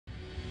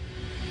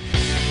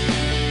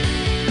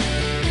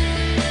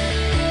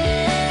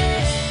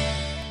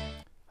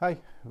Hi,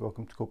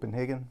 welcome to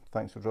Copenhagen.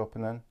 Thanks for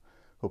dropping in.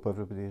 Hope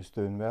everybody is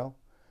doing well.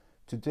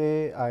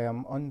 Today I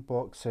am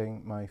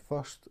unboxing my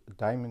first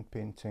diamond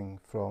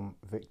painting from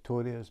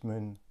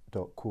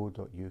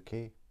victoriasmoon.co.uk.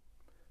 A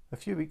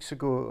few weeks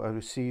ago I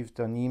received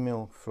an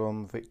email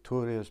from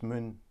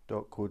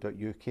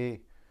victoriasmoon.co.uk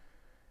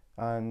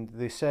and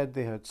they said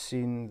they had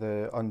seen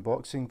the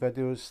unboxing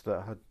videos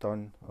that I had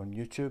done on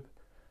YouTube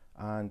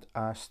and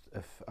asked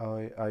if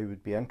I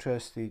would be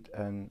interested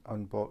in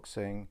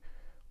unboxing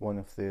one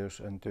of theirs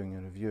and doing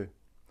a review.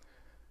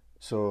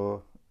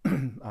 So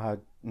I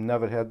had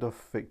never heard of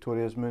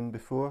Victoria's Moon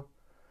before,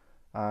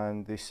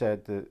 and they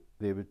said that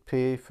they would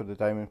pay for the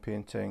diamond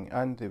painting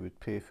and they would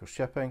pay for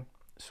shipping,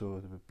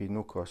 so there would be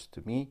no cost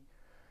to me.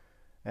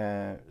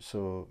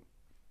 So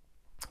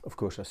of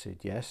course I said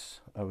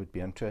yes, I would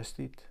be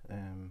interested.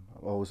 I'm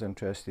always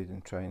interested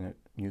in trying out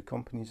new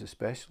companies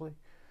especially.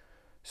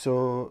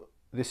 So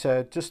they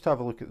said just have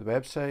a look at the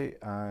website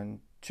and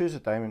choose a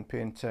diamond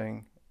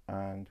painting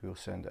and we'll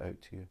send it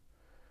out to you.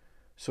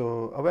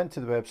 So I went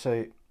to the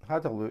website,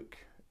 had a look.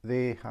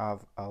 They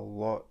have a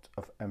lot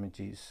of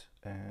images,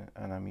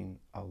 and I mean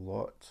a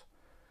lot.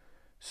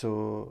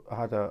 So I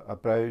had a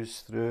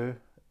browse through.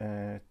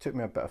 Took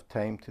me a bit of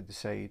time to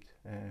decide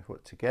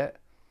what to get.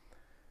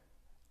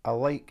 I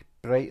like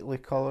brightly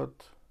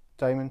coloured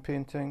diamond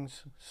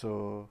paintings,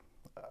 so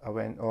I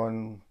went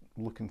on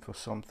looking for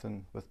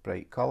something with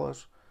bright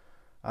colours,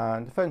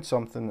 and I found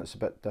something that's a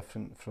bit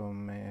different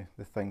from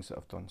the things that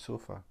I've done so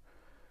far.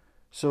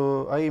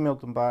 So I emailed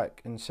them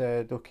back and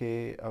said,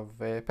 okay, I've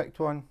picked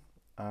one,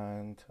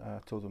 and I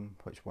told them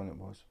which one it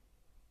was.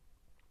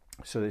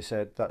 So they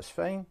said, that's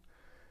fine,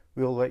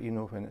 we'll let you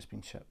know when it's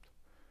been shipped.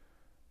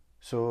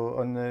 So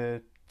on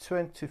the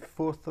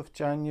 24th of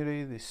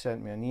January, they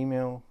sent me an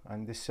email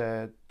and they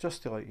said,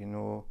 just to let you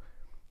know,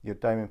 your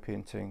diamond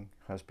painting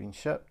has been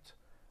shipped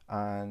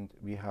and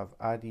we have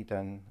added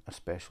in a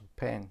special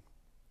pen.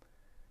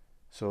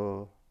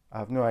 So I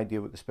have no idea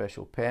what the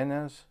special pen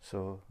is,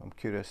 so I'm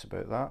curious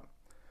about that.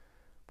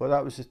 But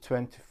that was the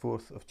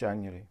 24th of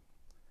January.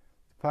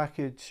 The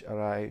package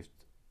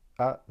arrived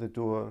at the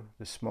door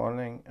this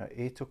morning at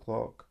 8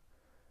 o'clock,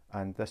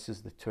 and this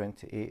is the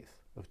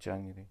 28th of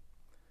January.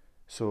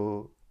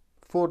 So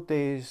 4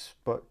 days,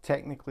 but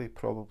technically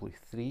probably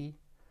 3,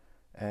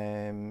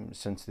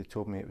 since they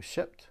told me it was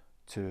shipped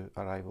to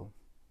arrival.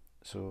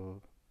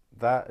 So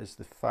that is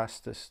the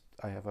fastest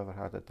I have ever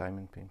had a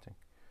diamond painting.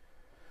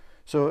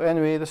 So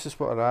anyway, this is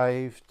what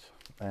arrived.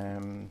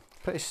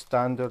 Pretty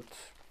standard,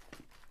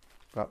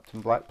 wrapped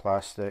in black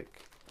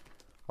plastic,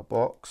 a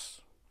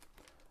box,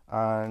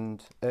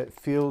 and it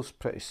feels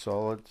pretty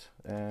solid.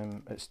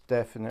 It's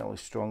definitely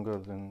stronger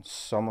than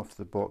some of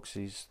the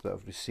boxes that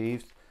I've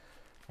received,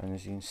 and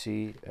as you can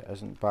see, it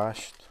isn't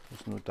bashed,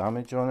 there's no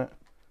damage on it.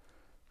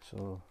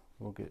 So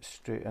we'll get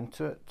straight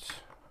into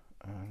it,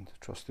 and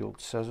trust the old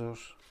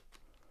scissors.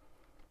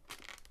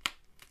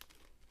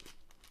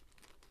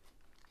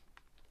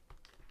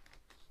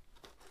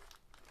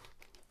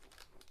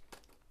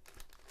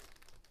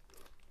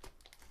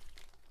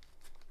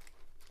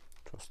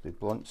 Trusty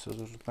blunt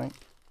scissors, I think.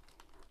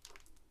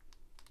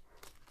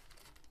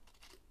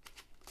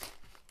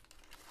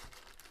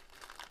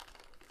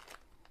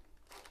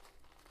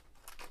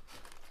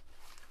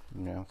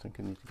 Yeah, I think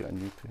I need to get a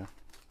new pair.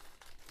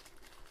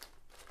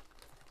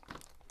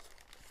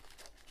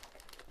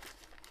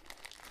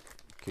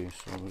 Okay,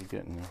 so we're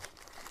getting there.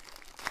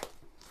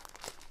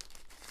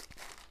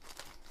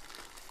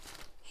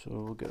 So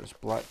we'll get this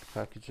black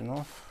packaging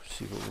off,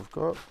 see what we've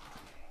got.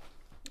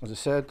 As I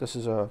said, this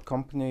is a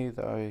company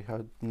that I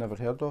had never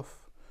heard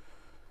of,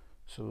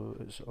 so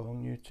it's all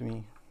new to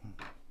me.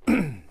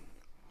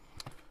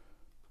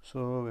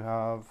 So we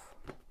have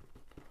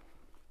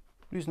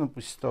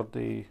reasonably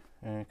sturdy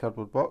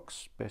cardboard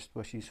box, best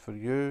wishes for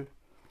you,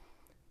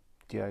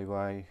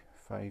 DIY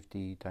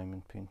 5D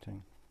diamond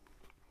painting.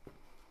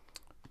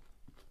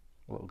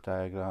 Little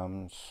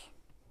diagrams,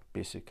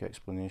 basic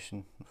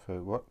explanation of how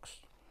it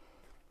works,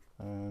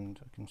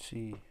 and I can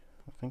see,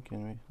 I think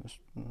anyway, this,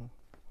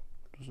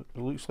 it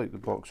looks like the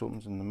box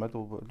opens in the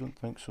middle, but I don't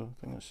think so. I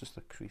think it's just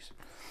a crease.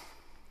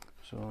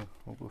 So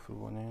we'll go for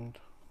one end.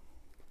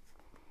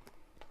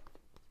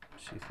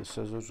 See if the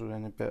scissors are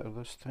any better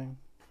this time.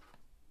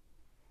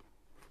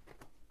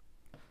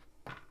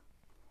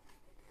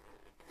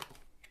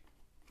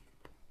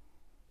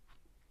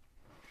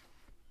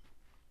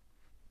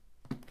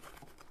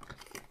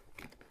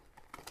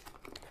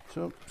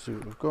 So, see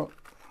what we've got.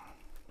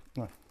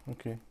 No,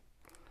 okay.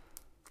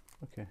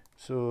 Okay,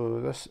 so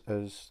this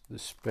is the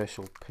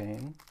special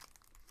pen.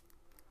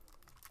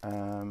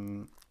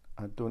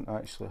 I don't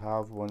actually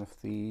have one of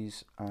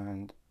these,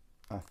 and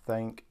I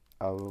think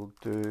I will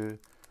do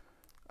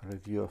a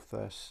review of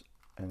this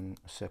in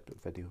a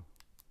separate video.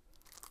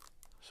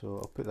 So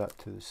I'll put that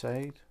to the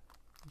side.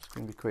 It's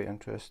going to be quite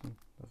interesting.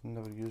 I've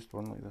never used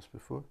one like this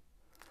before.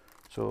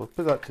 So I'll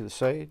put that to the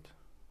side,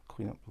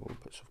 clean up the little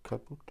bits of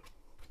cardboard.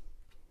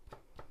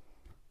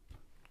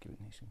 Give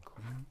it nice and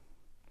clean.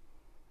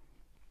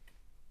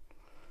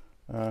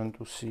 And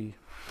we'll see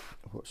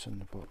what's in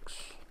the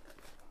box.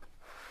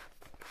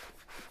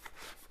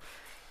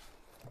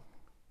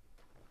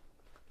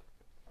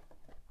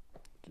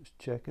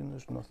 checking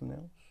there's nothing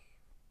else.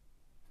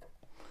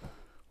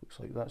 Looks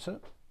like that's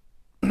it.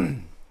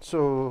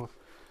 So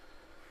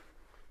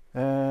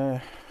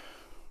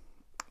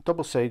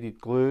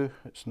double-sided glue,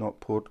 it's not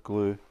poured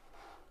glue.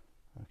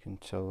 I can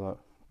tell that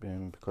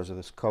because of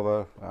this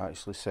cover. It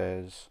actually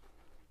says,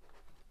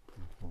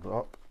 hold it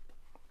up,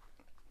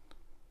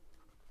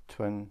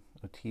 twin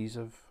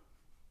adhesive.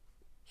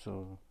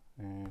 So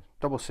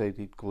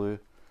double-sided glue,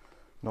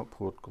 not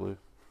poured glue.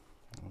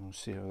 We'll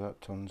see how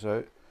that turns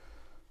out.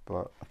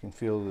 But I can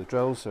feel the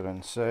drills are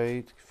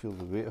inside, feel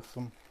the weight of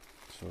them.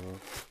 So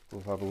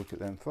we'll have a look at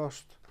them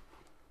first.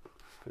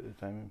 Put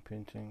the diamond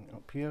painting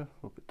up here,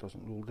 hope it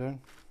doesn't roll down.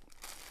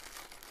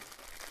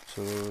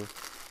 So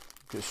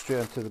get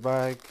straight into the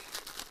bag.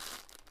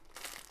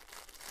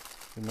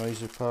 The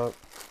noisy part,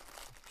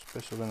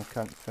 especially when I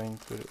can't find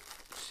where it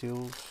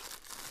seals.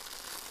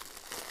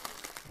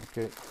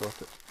 Okay,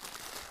 got it.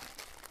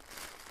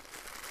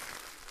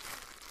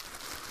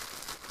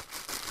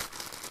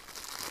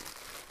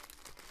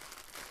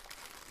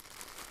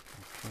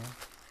 Okay.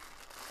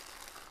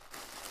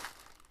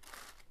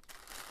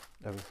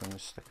 Everything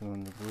is sticking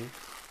on the blade.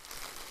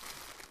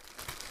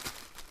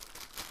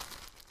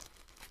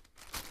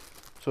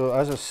 So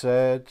as I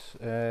said,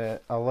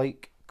 I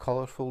like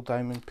colourful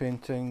diamond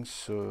paintings,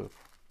 so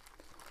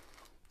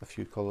a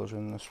few colours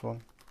in this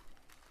one.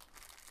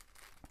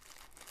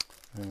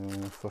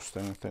 First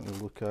thing I think we'll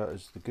look at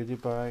is the goodie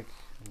bag,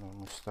 and then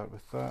we'll start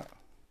with that.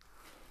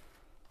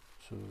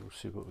 So we'll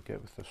see what we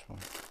get with this one.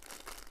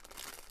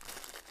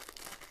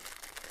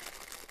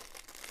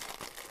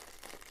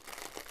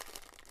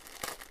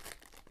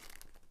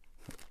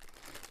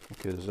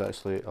 Okay, there's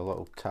actually a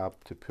little tab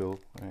to pull.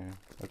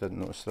 I didn't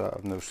notice that,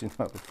 I've never seen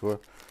that before.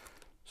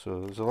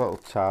 So there's a little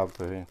tab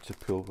to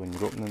pull when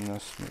you're opening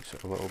this, makes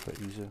it a little bit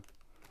easier.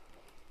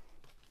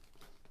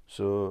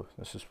 So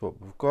this is what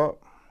we've got.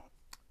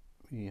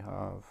 We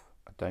have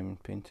a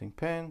diamond painting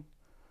pen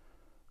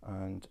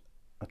and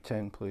a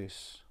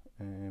 10-place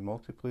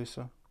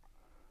multi-placer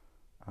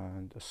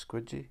and a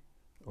squidgy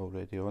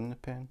already on the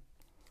pen.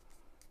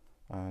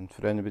 And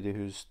for anybody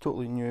who's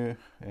totally new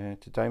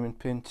to diamond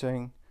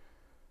painting,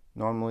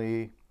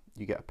 normally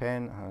you get a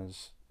pen that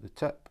has the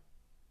tip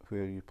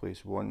where you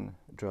place one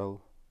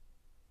drill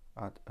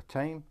at a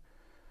time.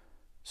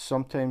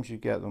 Sometimes you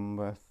get them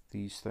with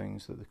these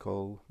things that they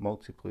call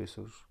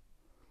multi-placers,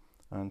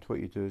 and what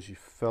you do is you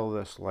fill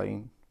this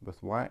line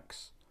with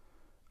wax,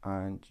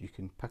 and you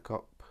can pick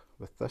up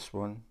with this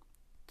one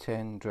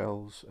 10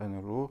 drills in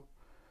a row,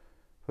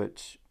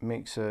 which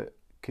makes it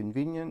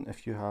convenient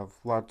if you have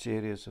large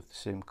areas of the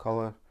same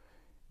colour.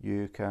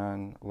 You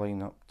can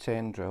line up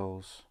 10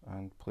 drills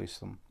and place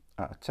them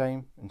at a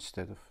time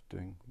instead of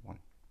doing one.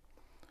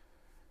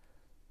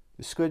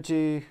 The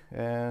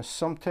squidgy,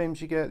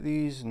 sometimes you get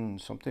these and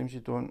sometimes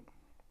you don't.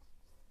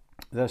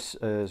 This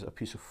is a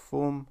piece of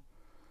foam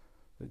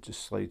that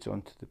just slides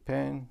onto the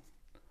pen,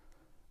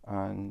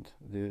 and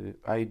the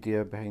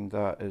idea behind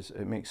that is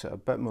it makes it a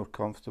bit more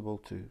comfortable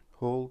to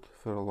hold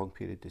for a long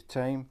period of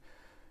time.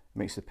 It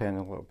makes the pen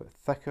a little bit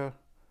thicker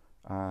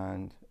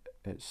and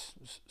it's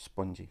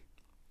spongy.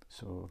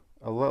 So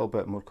a little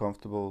bit more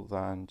comfortable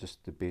than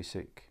just the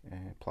basic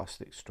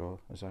plastic straw,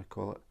 as I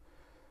call it.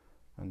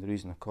 And the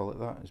reason I call it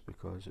that is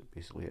because it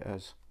basically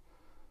is.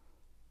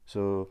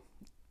 So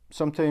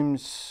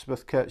sometimes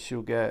with kits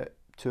you'll get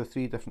 2 or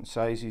 3 different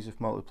sizes of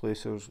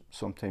multi-placers,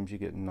 sometimes you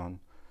get none.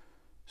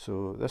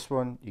 So this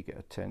one you get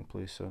a 10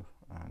 placer,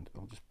 and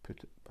I'll just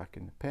put it back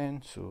in the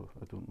pen so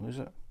I don't lose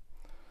it.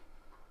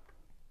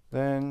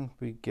 Then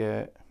we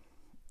get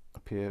a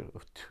pair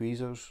of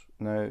tweezers.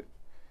 Now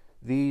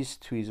these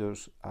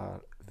tweezers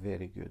are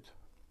very good.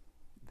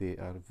 They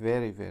are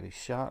very, very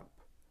sharp,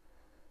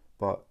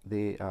 but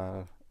they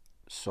are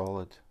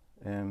solid.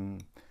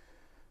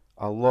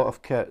 A lot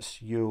of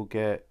kits you'll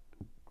get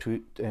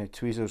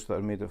tweezers that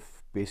are made of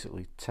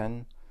basically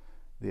tin.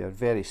 They are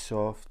very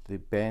soft, they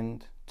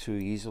bend too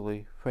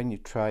easily. When you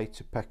try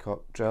to pick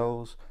up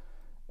drills,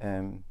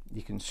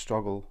 you can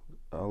struggle.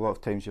 A lot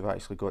of times you've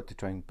actually got to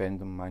try and bend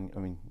them. I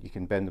mean, you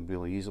can bend them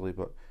really easily,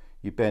 but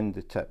you bend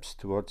the tips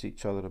towards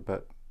each other a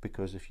bit,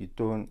 because if you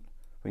don't,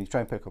 when you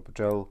try and pick up a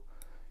drill,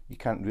 you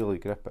can't really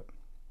grip it.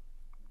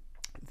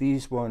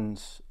 These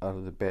ones are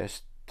the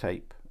best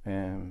type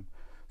that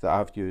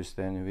I've used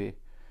anyway,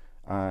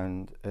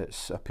 and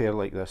it's a pair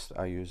like this that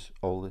I use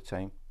all the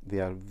time. They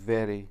are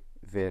very,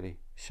 very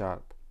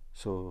sharp,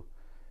 so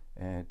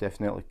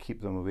definitely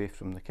keep them away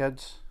from the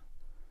kids.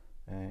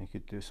 You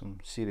could do some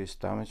serious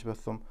damage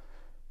with them,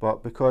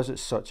 but because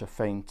it's such a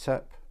fine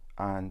tip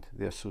and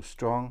they're so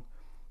strong,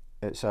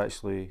 it's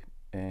actually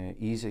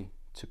easy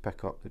to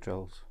pick up the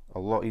drills, a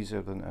lot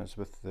easier than it is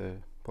with the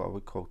what I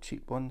would call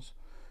cheap ones.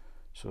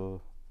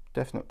 So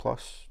definite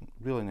plus,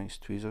 really nice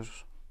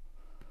tweezers.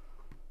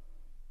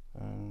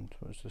 And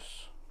what is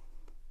this?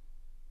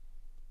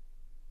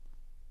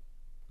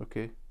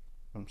 Okay,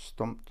 I'm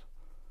stumped.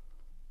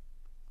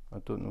 I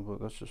don't know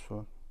what this is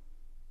for.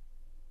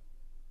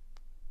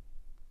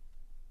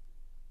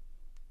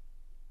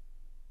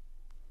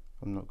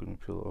 I'm not going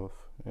to peel it off.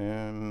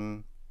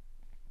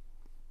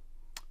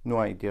 No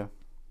idea.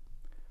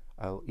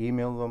 I'll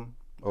email them,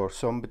 or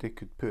somebody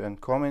could put in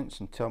comments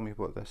and tell me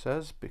what this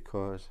is,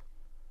 because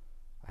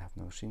I have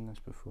never seen this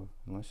before,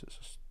 unless it's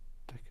a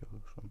sticker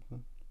or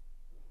something.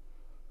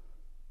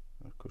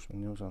 Of course my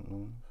nails aren't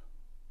long enough.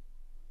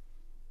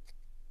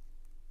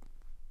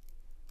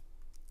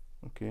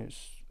 Okay,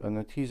 it's an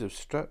adhesive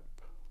strip.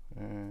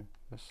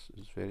 This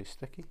is very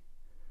sticky.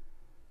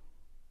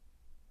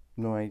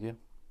 No idea.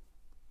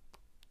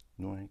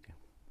 No idea.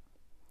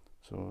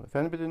 So if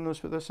anybody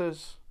knows what this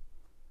is,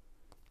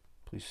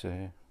 please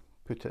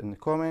put it in the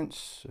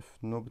comments. If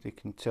nobody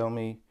can tell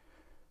me,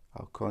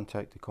 I'll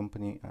contact the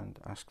company and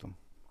ask them.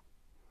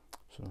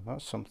 So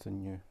that's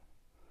something new.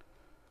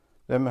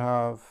 Then we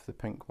have the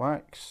pink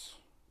wax,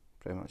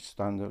 pretty much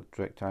standard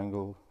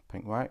rectangle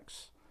pink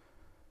wax.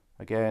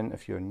 Again,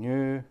 if you're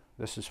new,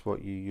 this is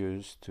what you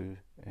use to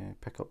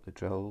pick up the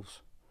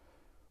drills.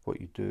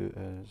 What you do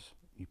is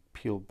you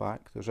peel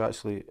back. There's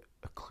actually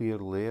a clear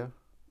layer.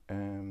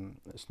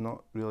 It's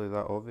not really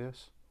that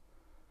obvious.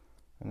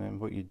 And then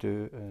what you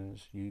do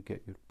is you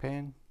get your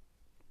pen.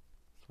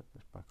 Flip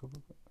this back over a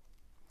bit.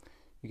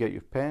 You get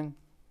your pen,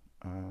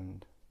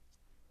 and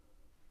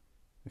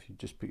if you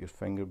just put your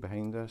finger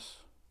behind this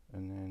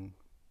and then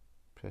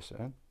press it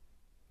in,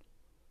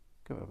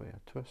 give it a bit of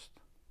a twist,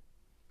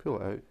 pull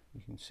it out,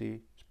 you can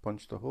see it's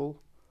punched a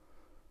hole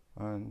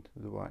and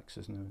the wax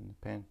is now in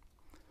the pen.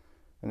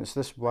 And it's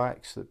this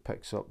wax that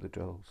picks up the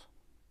drills.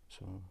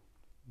 So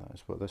that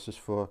is what this is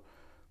for.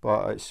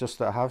 But it's just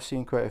that I have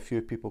seen quite a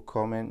few people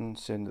commenting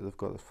saying that they've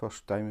got their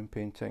first diamond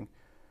painting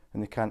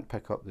and they can't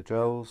pick up the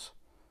drills.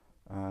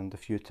 And a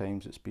few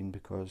times it's been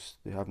because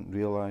they haven't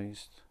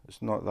realised,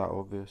 it's not that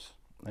obvious.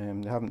 They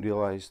haven't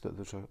realised that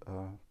there's a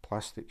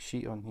plastic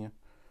sheet on here.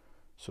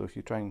 So if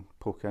you try and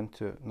poke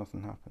into it,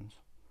 nothing happens.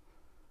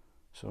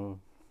 So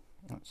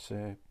that's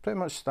pretty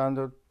much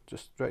standard,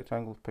 just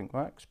rectangle pink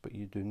wax, but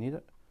you do need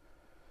it.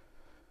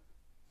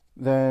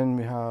 Then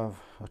we have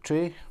a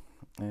tray,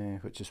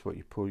 which is what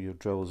you pour your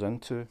drills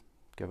into.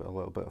 Give it a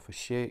little bit of a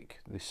shake.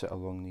 They sit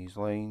along these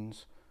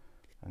lines,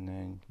 and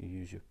then you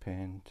use your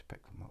pen to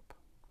pick them up.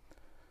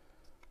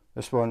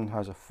 This one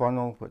has a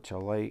funnel, which I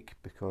like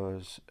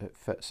because it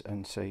fits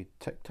inside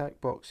Tic Tac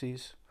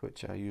boxes,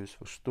 which I use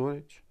for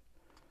storage.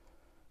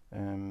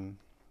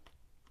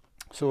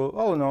 So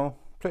all in all,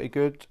 pretty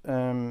good.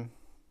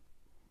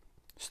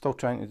 Still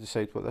trying to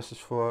decide what this is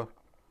for.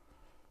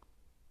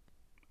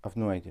 I've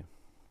no idea.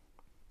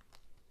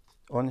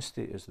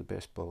 Honesty is the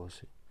best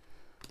policy.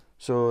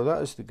 So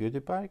that is the goodie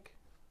bag.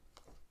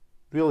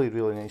 Really,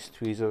 really nice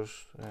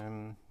tweezers.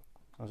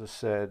 As I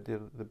said, they're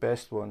the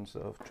best ones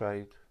that I've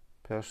tried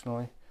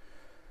personally.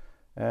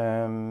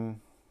 Then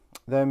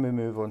we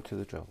move on to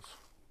the drills.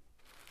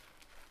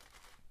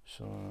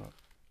 So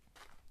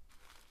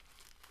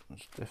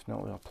there's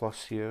definitely a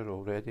plus here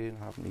already, and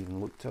I haven't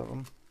even looked at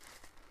them.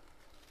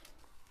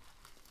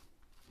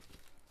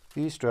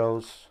 These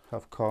drills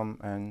have come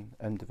in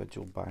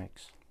individual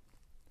bags,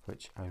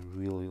 which I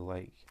really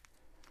like.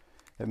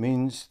 It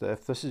means that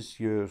if this is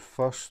your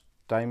first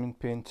diamond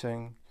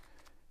painting,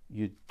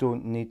 you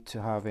don't need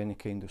to have any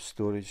kind of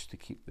storage to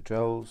keep the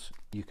drills.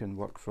 You can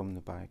work from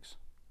the bags,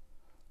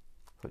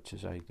 which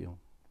is ideal.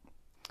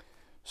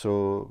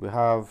 So we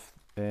have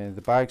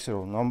the bags are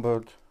all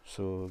numbered.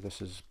 So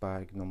this is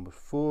bag number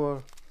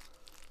 4,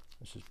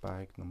 this is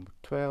bag number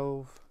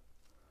 12,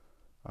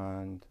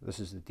 and this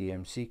is the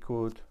DMC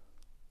code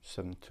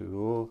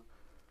 720.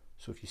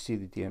 So if you see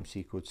the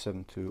DMC code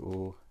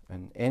 720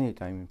 in any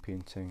diamond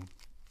painting,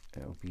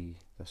 it'll be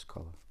this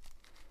colour.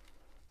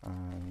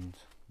 And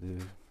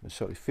the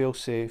sort of fail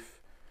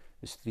safe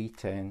is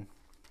 310.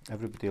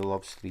 Everybody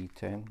loves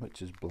 310,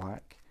 which is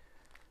black.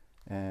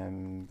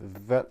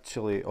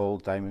 Virtually all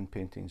diamond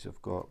paintings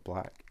have got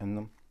black in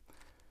them.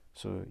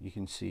 So you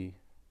can see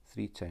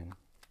 310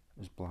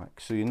 is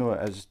black. So you know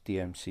it is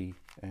DMC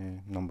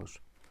numbers.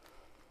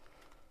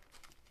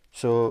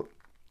 So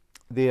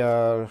they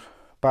are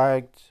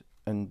bagged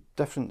in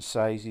different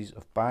sizes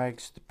of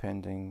bags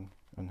depending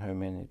on how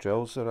many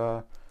drills there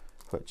are,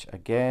 which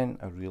again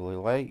I really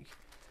like.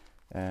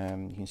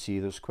 You can see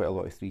there's quite a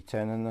lot of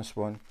 310 in this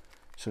one.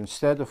 So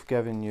instead of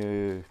giving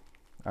you,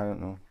 I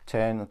don't know,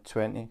 10 or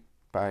 20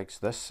 bags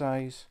this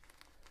size,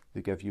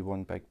 they give you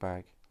one big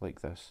bag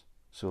like this.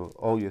 So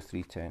all your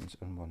 310s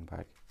in one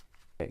bag.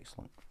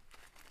 Excellent.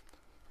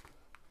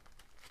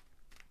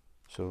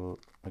 So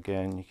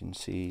again, you can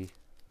see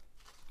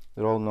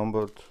they're all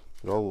numbered,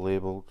 they're all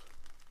labelled.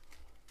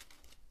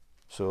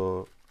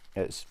 So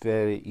it's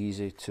very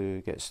easy to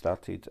get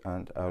started,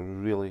 and I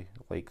really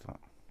like that.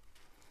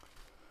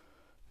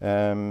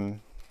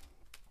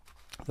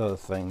 The other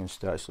thing is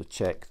to actually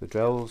check the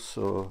drills.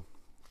 So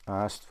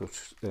I asked for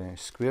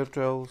square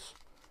drills.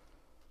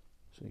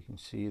 So you can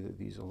see that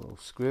these are little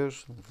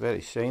squares,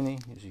 very shiny,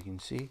 as you can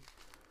see.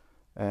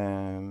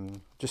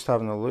 Just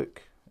having a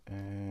look,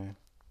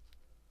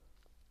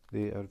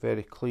 they are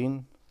very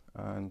clean,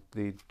 and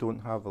they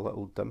don't have a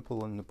little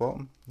dimple in the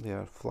bottom. They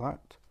are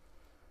flat,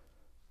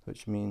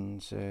 which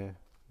means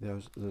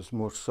there's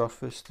more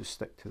surface to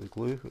stick to the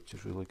glue, which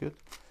is really good.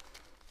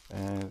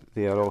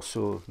 They are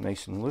also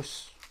nice and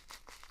loose,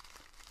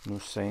 no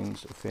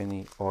signs of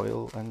any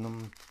oil in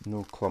them,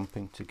 no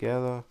clumping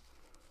together.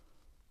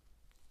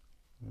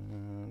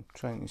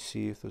 Trying to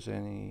see if there's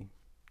any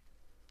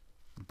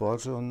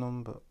buzz on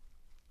them, but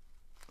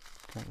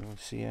can't really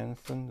see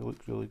anything. They look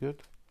really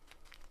good.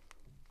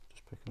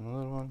 Just pick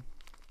another one.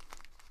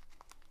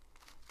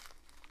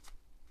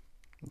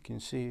 You can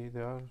see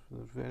they're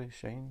very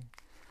shiny,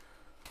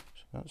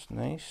 so that's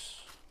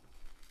nice.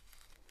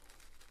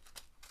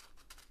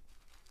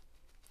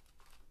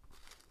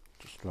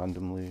 Just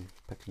randomly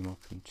picking them up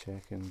and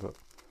checking, but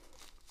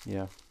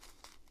yeah,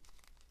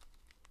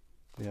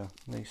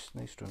 nice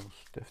drills,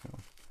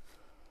 definitely.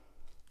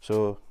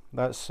 So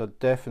that's a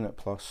definite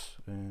plus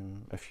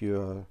if you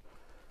are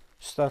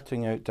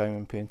starting out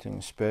diamond painting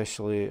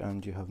especially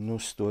and you have no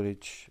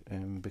storage,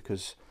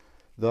 because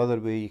the other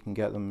way you can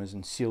get them is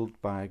in sealed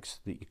bags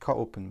that you cut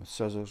open with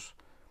scissors,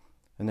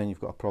 and then you've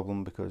got a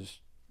problem because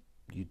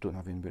you don't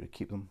have anywhere to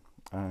keep them.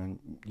 And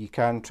you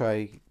can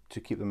try to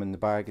keep them in the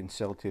bag and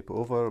sellotape it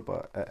over,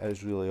 but it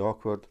is really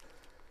awkward.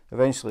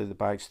 Eventually the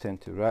bags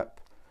tend to rip,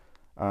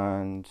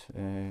 and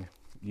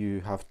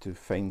you have to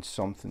find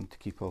something to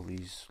keep all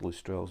these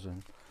loose drills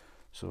in.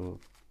 So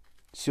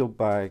sealed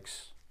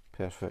bags,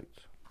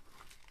 perfect.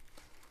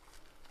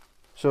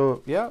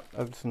 So yeah,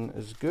 everything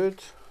is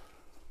good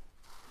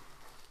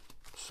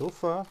so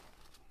far.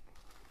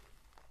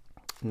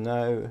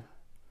 Now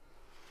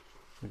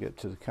we get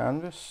to the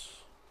canvas,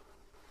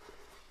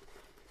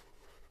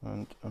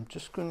 and I'm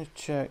just going to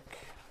check.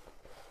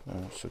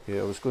 It's okay,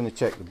 I was going to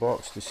check the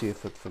box to see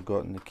if I'd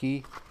forgotten the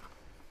key.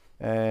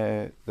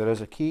 There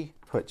is a key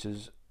which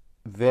is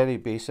very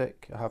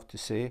basic, I have to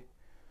say.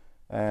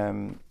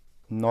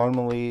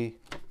 Normally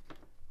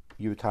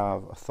you would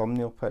have a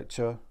thumbnail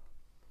picture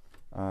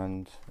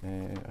and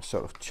a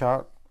sort of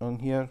chart on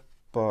here,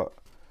 but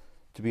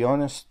to be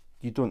honest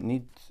you don't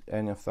need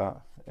any of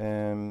that,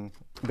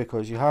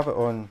 because you have it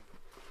on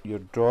your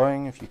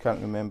drawing. If you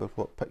can't remember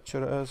what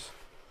picture it is,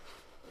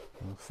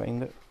 I'll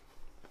find it.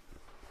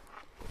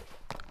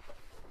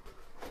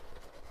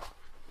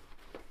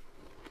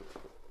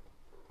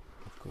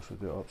 Of course we'll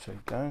do it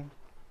upside down.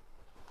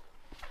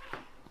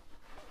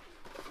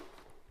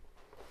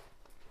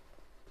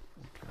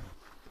 Okay,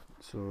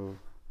 so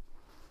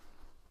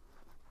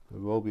there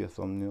will be a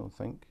thumbnail, I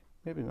think.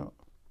 Maybe not.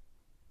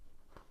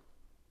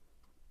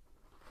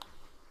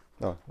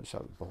 No, it's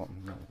at the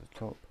bottom, not at the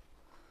top.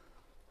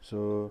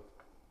 So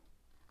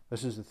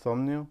this is the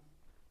thumbnail.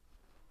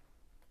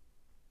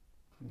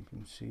 You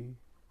can see.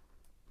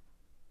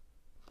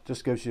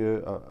 Just gives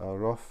you a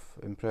rough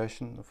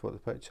impression of what the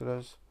picture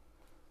is.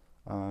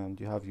 And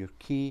you have your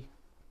key.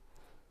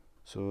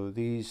 So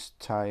these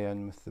tie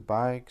in with the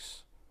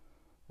bags.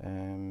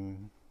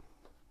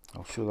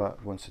 I'll show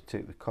that once I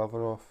take the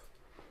cover off,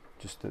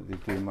 just that they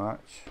do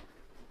match.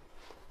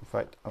 In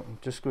fact, I'm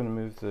just going to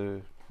move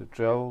the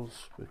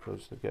drills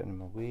because they're getting in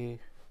my way,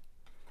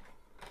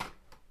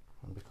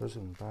 and because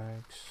of the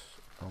bags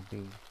I'll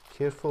be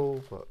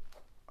careful, but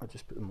I'll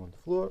just put them on the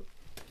floor.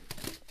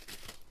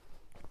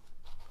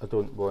 I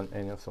don't want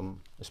any of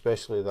them,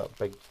 especially that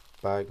big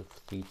bag of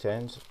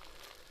 310s,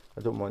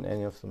 I don't want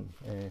any of them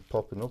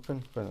popping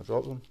open when I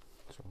drop them,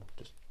 so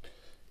just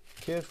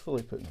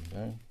carefully putting them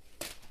down.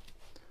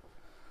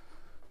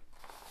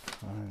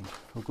 And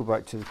we'll go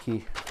back to the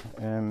key.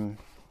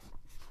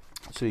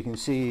 So you can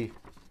see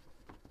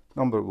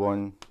number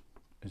 1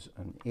 is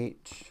an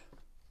H,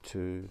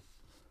 2,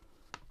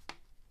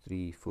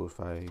 3, 4,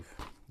 5.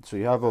 So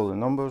you have all the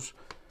numbers.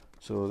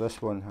 So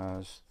this one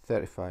has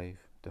 35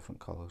 different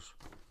colours,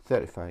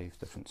 35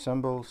 different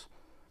symbols,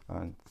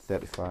 and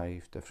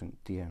 35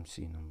 different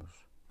DMC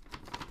numbers.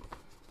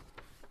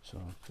 So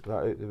put that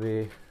out the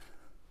way,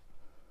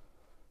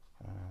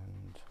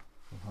 and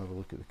we'll have a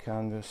look at the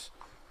canvas.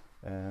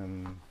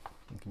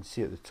 You can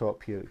see at the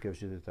top here it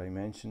gives you the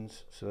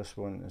dimensions. So this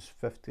one is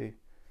 50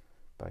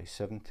 by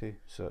 70,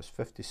 so it's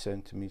 50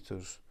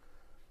 centimeters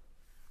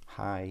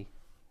high.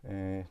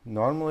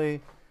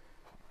 Normally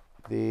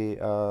they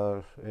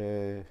are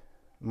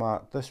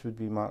marked, this would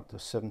be marked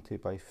as 70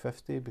 by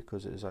 50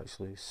 because it is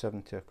actually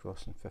 70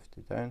 across and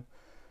 50 down,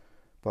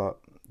 but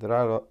there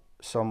are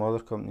some other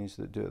companies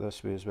that do it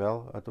this way as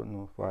well. I don't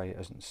know why it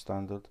isn't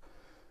standard,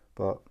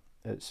 but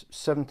it's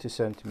 70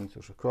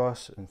 centimeters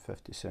across and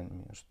 50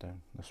 centimeters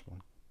down, this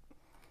one.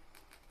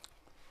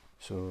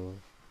 So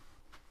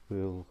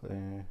we'll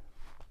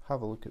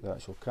have a look at the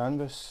actual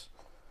canvas,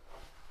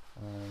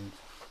 and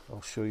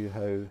I'll show you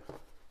how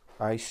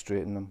I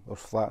straighten them or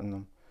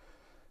flatten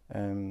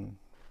them.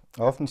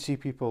 I often see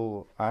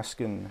people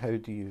asking, how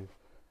do you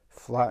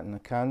flatten a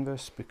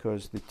canvas,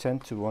 because they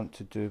tend to want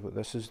to do what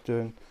this is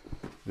doing.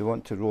 They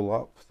want to roll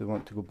up, they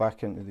want to go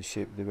back into the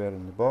shape they were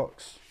in the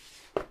box,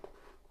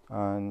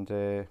 and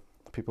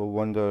people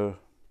wonder,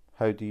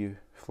 how do you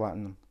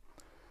flatten them?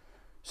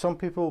 Some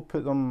people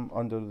put them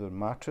under their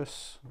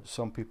mattress,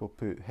 some people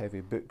put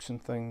heavy books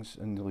and things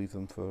and they leave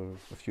them for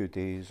a few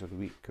days or a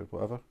week or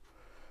whatever.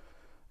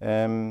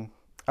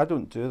 I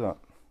don't do that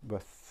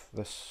with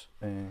this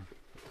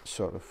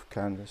sort of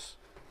canvas.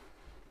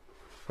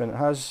 when it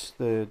has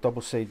the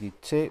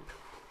double-sided tape,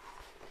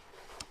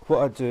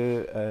 what I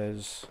do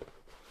is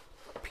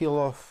peel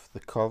off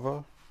the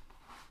cover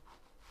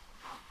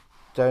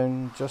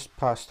down just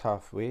past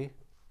halfway.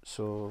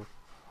 So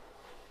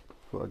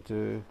what I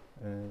do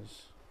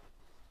is,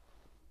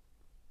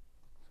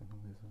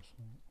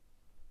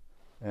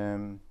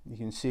 you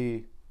can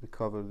see the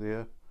cover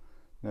there.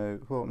 Now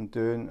what I'm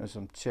doing is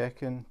I'm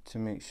checking to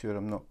make sure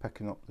I'm not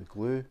picking up the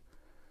glue,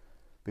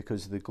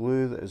 because the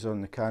glue that is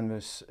on the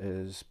canvas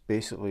is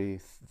basically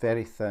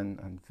very thin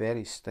and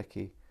very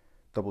sticky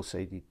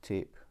double-sided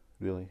tape,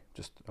 really,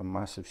 just a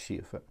massive sheet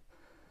of it.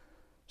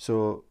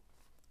 So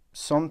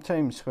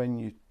sometimes when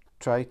you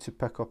try to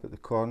pick up at the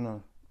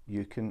corner,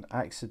 you can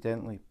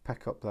accidentally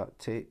pick up that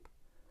tape,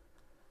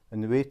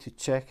 and the way to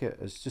check it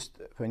is just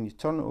when you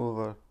turn it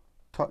over,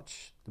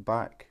 touch the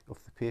back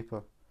of the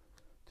paper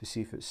to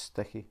see if it's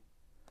sticky.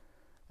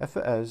 If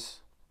it is,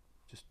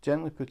 just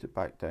gently put it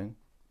back down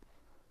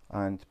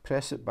and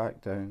press it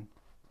back down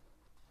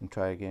and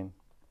try again.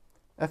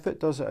 If it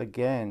does it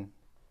again,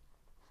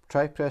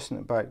 try pressing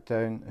it back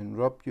down and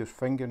rub your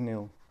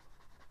fingernail,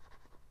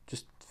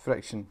 just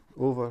friction,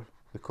 over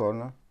the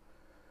corner,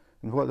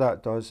 and what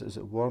that does is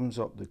it warms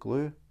up the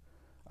glue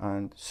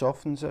and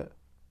softens it.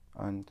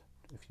 And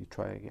if you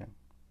try again,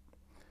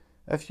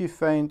 if you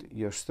find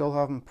you're still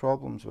having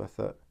problems with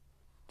it,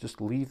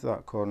 just leave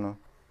that corner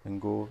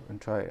and go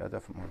and try a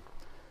different one.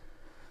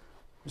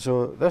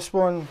 So this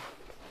one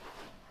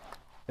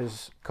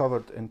is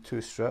covered in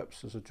 2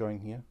 strips, as a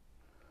join here.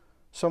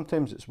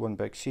 Sometimes it's one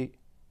big sheet,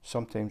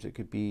 sometimes it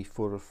could be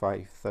 4 or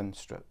 5 thin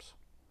strips,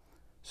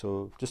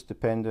 so just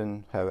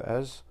depending how it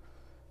is.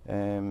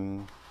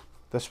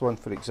 This one,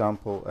 for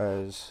example,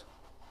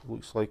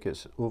 looks like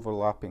it's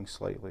overlapping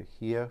slightly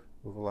here,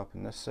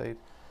 overlapping this side,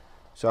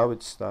 so I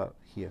would start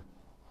here.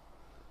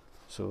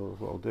 So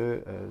what I'll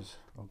do is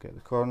I'll get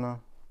the corner,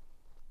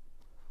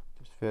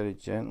 just very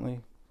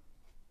gently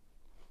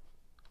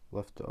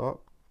lift it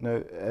up.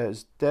 Now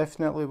it's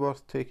definitely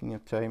worth taking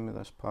your time with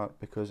this part,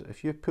 because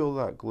if you pull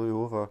that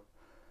glue over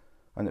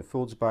and it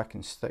folds back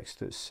and sticks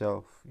to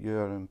itself,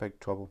 you're in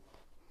big trouble.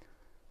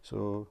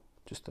 So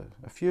just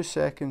a few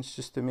seconds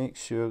just to make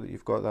sure that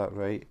you've got that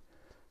right,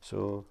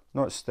 so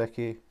not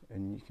sticky,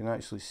 and you can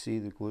actually see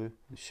the glue,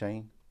 the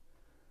shine.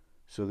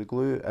 So the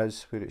glue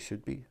is where it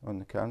should be on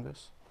the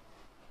canvas.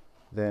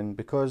 Then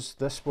because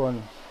this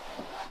one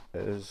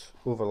is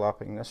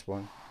overlapping this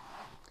one,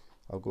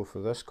 I'll go for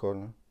this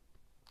corner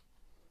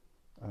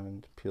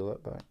and peel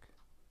it back,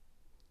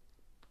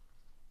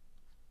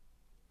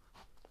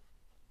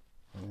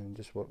 and then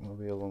just work my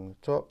way along the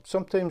top.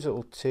 Sometimes it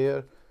will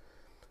tear,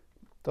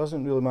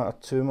 doesn't really matter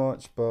too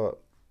much,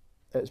 but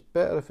it's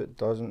better if it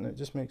doesn't. It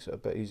just makes it a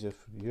bit easier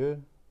for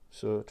you.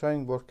 So try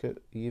and work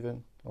it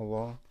even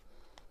along,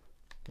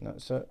 and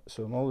that's it.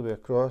 So I'm all the way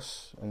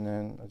across, and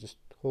then I just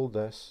hold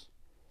this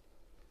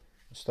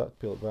and start to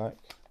peel it back.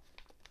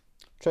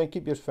 Try and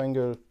keep your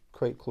finger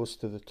quite close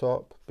to the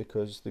top,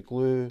 because the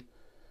glue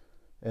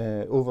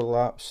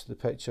overlaps the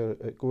picture,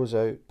 it goes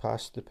out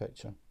past the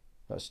picture.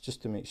 That's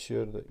just to make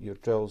sure that your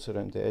drills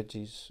around the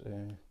edges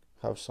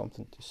have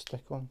something to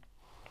stick on.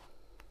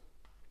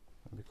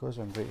 And because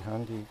I'm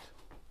right-handed,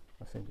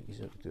 I find it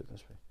easier to do it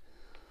this way.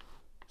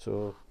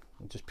 So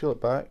I'll just peel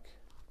it back,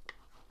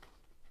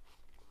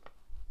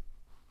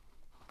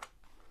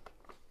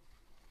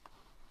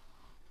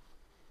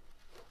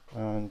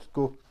 and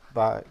go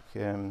back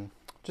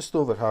just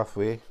over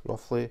halfway,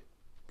 roughly.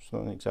 It's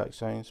not an exact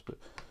science, but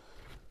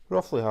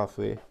roughly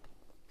halfway,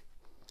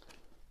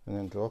 and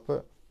then drop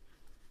it,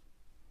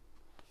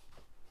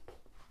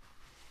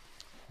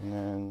 and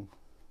then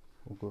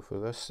we'll go for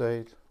this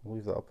side. We'll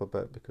leave that up a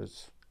bit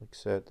because, like I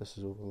said, this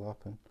is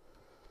overlapping.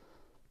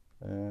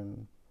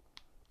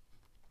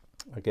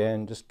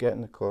 Again, just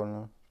getting the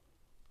corner,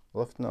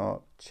 lifting it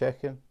up,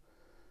 checking,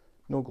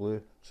 no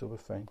glue, so we're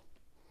fine.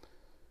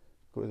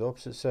 Go to the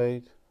opposite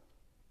side,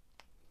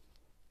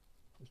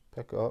 just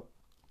pick it up,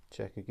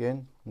 check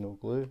again, no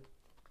glue,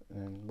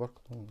 and work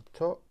along the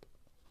top.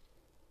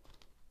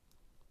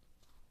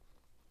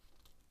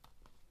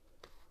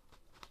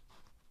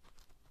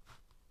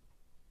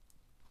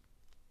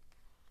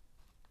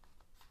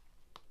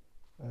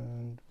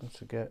 And once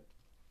I get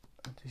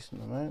a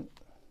decent amount,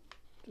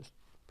 just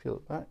peel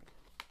it back.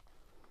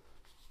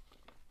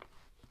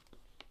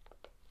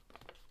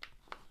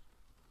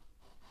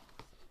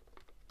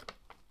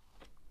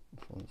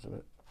 This one's a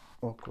bit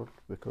awkward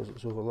because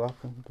it's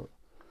overlapping, but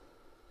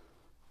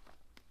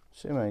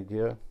same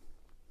idea.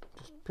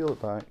 Just peel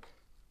it back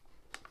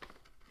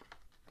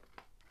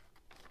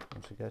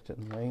once I get it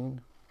in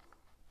line.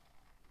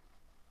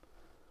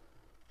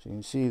 So you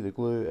can see the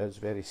glue is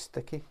very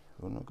sticky.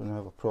 We're not going to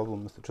have a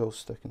problem with the drill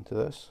sticking to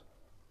this.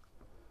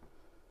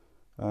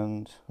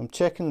 And I'm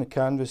checking the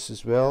canvas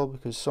as well,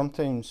 because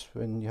sometimes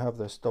when you have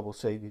this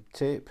double-sided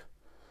tape,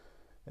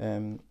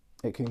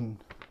 it can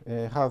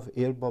have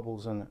air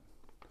bubbles in it,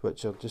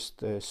 which are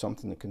just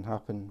something that can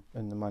happen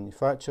in the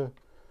manufacture,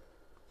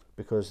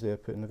 because they're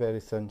putting a very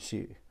thin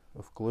sheet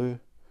of glue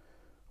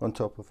on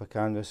top of a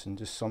canvas, and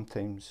just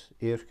sometimes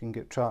air can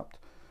get trapped.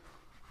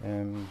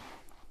 I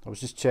was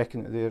just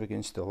checking it there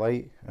against the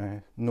light,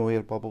 no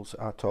air bubbles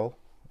at all,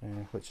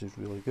 which is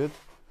really good.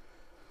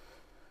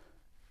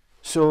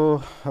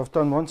 So I've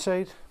done one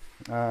side,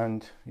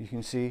 and you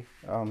can see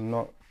I'm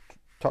not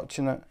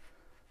touching it,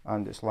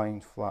 and it's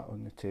lying flat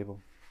on the table.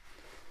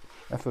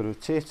 If I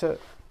rotate it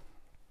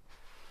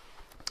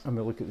and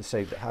we look at the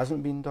side that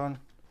hasn't been done,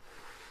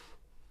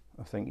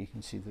 I think you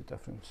can see the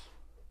difference.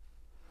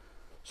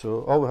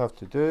 So all we have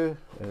to do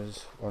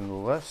is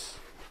unroll this,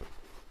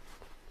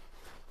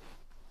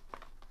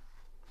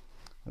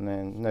 and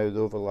then now the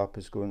overlap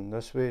is going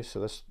this way, so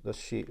this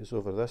sheet is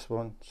over this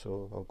one,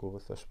 so I'll go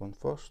with this one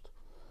first.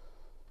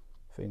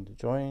 Find the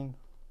join.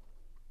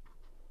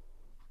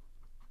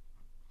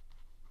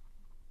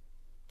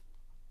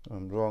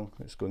 I'm wrong,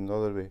 it's going the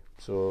other way,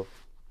 so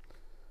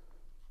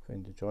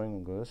find the join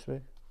and go this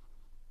way.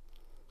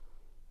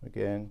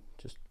 Again,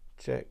 just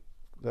check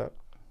that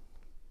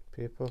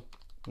paper,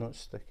 not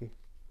sticky.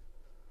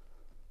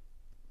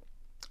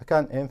 I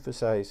can't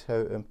emphasize how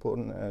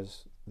important it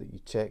is that you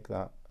check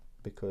that,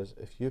 because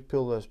if you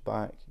pull this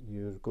back,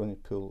 you're going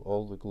to pull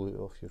all the glue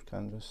off your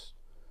canvas,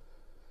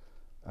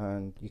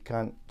 and you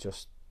can't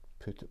just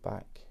put it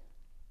back.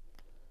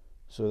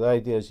 So the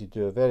idea is you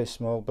do a very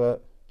small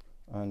bit,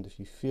 and if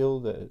you feel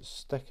that it's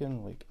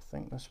sticking, like I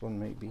think this one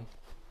might be,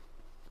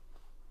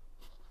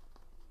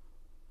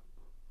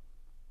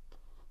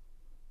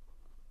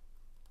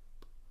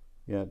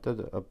 yeah, I did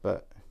it a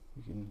bit,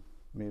 you can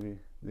maybe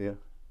there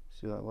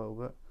see that little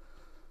bit,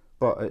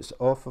 but it's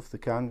off of the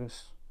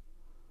canvas,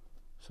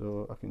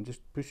 so I can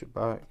just push it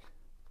back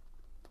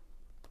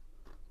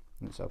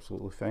and it's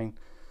absolutely fine.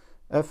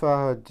 If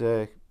I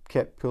had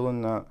kept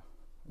pulling that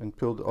and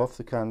pulled it off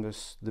the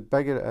canvas, the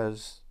bigger it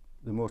is,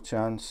 the more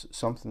chance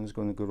something is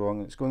going to go wrong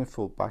and it's going to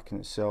fold back in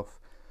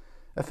itself.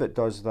 If it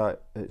does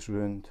that, it's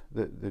ruined.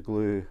 The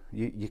glue,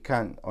 you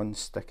can't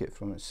unstick it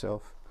from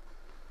itself,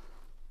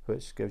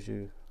 which gives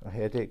you a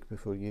headache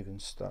before you even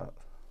start.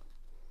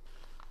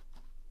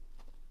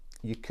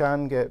 You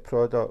can get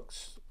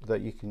products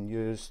that you can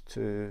use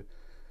to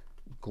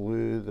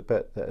glue the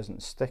bit that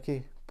isn't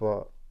sticky,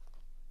 but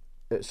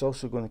it's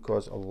also going to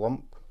cause a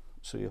lump,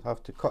 so you'll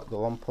have to cut the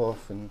lump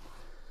off, and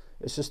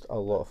it's just a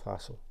lot of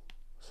hassle.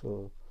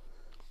 So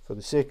for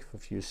the sake of a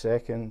few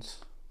seconds,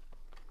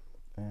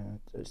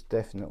 it's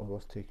definitely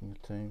worth taking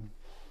your time.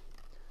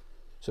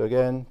 So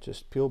again,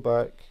 just peel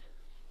back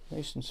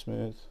nice and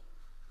smooth,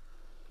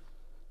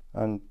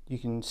 and you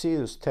can see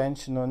there's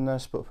tension on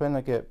this, but when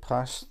I get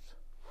past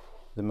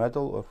the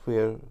middle or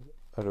where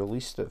I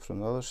released it from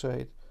the other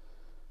side,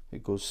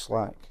 it goes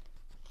slack.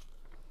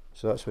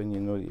 So that's when you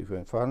know that you've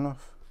went far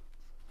enough.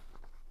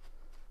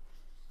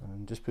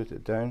 And just put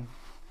it down,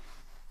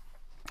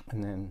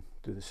 and then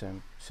do the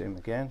same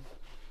again.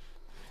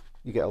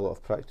 You get a lot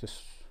of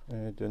practice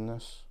doing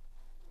this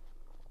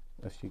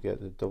if you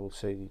get the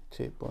double-sided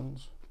tape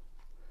ones.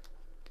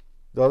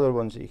 The other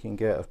ones that you can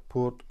get are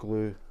poured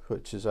glue,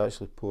 which is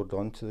actually poured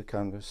onto the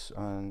canvas,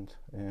 and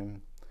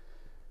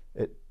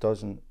it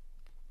doesn't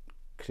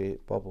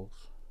create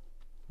bubbles.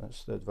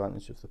 That's the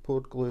advantage of the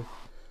poured glue.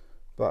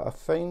 But I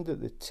find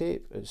that the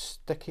tape is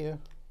stickier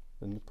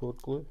than the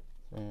poured glue.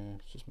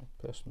 It's just my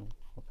personal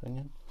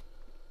opinion.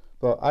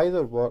 But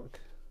either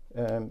work.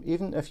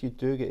 Even if you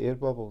do get air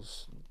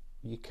bubbles,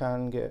 you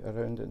can get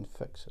around it and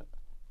fix it,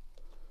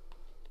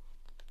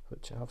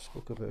 which I have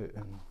spoke about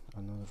in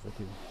another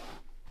video.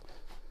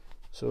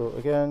 So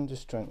again,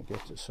 just trying to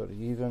get it sort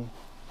of even.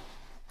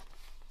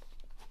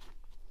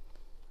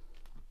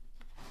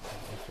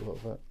 A little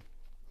bit.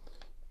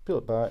 Peel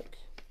it back.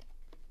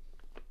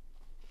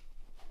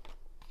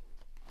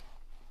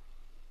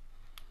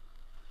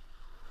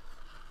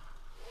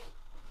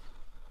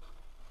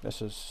 This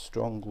is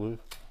strong glue.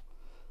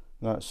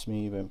 That's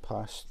me went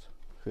past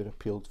where I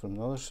peeled from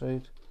the other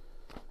side.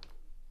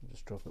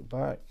 Just drop it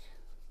back,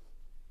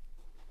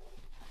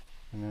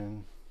 and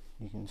then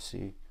you can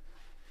see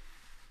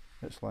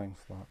it's lying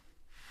flat.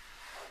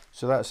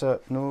 So that's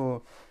it.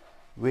 No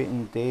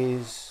waiting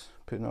days,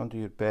 putting it under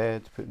your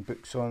bed, putting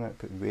books on it,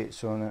 putting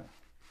weights on it.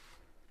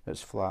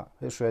 It's flat.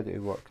 It's ready to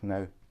work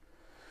now.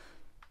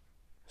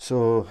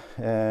 So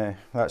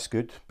that's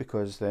good,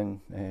 because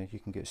then you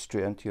can get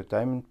straight into your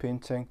diamond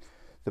painting.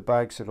 The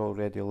bags are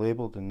already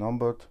labelled and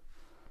numbered,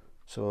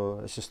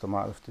 so it's just a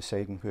matter of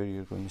deciding where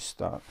you're going to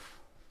start.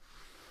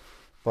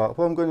 But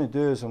what I'm going to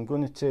do is I'm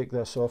going to take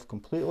this off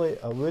completely.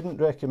 I wouldn't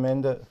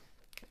recommend it.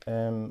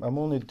 I'm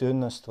only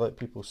doing this to let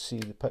people see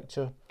the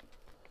picture.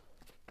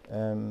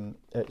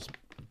 It's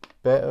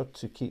better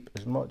to keep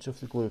as much of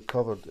the glue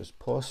covered as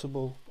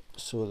possible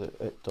so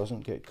that it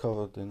doesn't get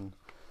covered in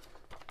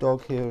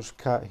dog hairs,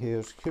 cat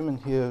hairs, human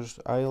hairs,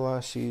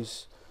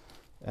 eyelashes,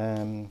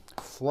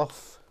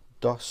 fluff,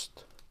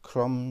 dust,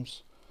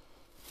 crumbs.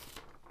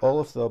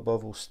 All of the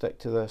above will stick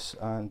to this,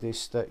 and they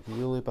stick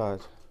really bad.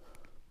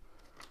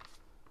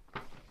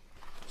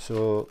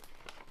 So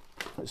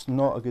it's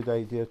not a good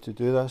idea to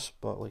do this,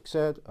 but like I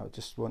said, I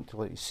just want to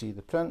let you see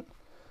the print,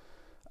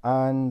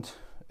 and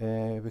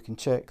we can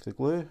check the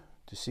glue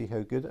to see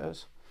how good it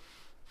is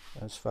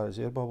as far as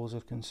air bubbles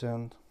are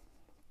concerned.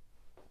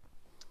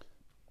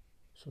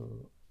 So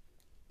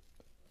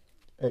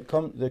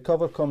the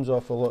cover comes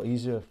off a lot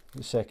easier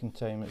the second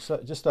time. It's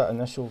just that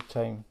initial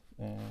time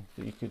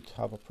that you could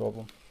have a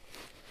problem.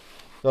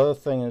 The other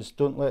thing is,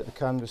 don't let the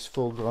canvas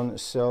fold on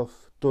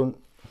itself.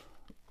 Don't,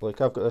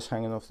 like I've got this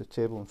hanging off the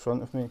table in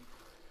front of me,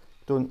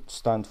 don't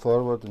stand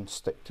forward and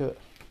stick to it.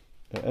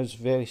 It is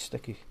very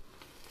sticky.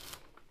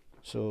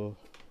 So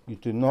you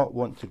do not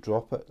want to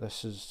drop it.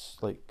 This is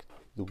like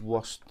the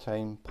worst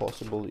time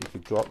possible that you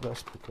could drop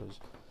this, because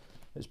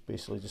it's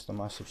basically just a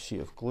massive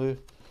sheet of glue,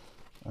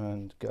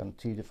 and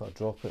guaranteed if I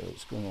drop it,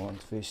 it's going to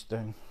land face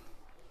down.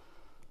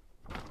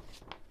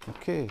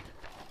 Okay,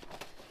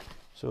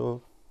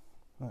 so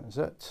that is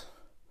it.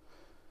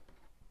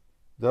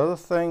 The other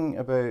thing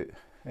about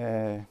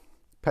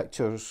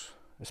pictures,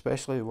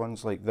 especially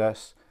ones like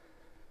this,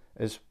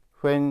 is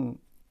when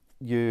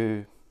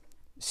you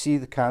see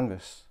the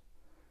canvas,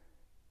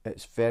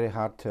 it's very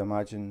hard to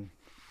imagine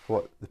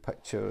what the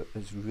picture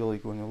is really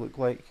going to look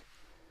like.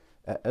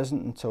 It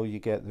isn't until you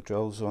get the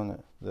drills on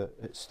it that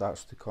it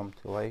starts to come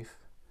to life.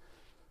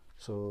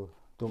 So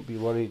don't be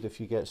worried if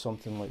you get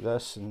something like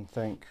this and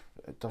think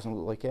it doesn't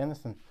look like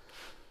anything.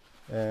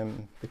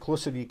 The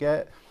closer you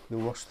get, the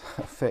worse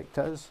the effect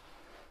is,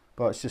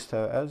 but it's just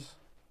how it is.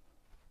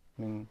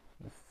 I mean,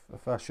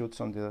 if I showed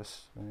somebody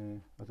this,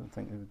 I don't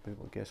think they would be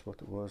able to guess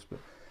what it was, but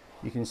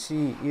you can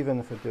see, even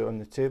if I do it on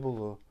the table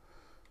though,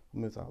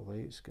 move that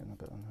light, it's getting a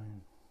bit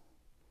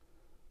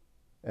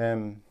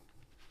annoying.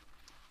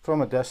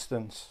 From a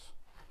distance,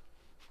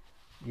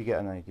 you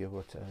get an idea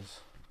what it is.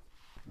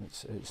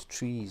 It's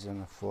trees in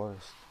a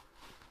forest.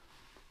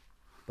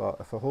 But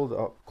if I hold it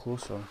up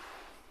closer,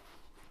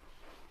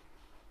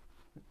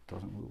 it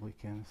doesn't look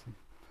like anything.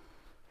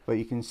 But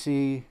you can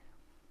see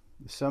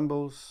the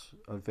symbols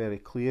are very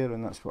clear,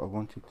 and that's what I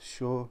wanted to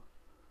show,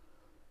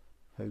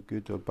 how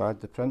good or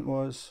bad the print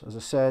was. As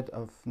I said,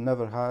 I've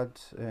never had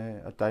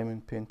a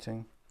diamond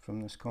painting from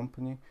this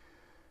company,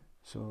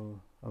 so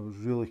I was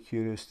really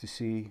curious to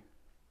see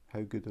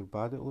how good or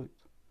bad it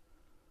looked.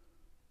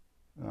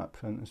 That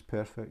print is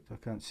perfect. I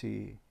can't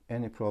see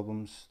any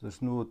problems.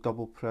 There's no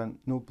double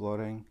print, no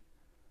blurring.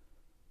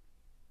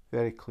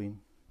 Very clean.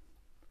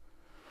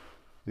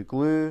 The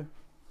glue,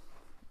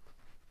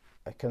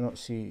 I cannot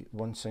see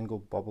one single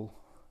bubble,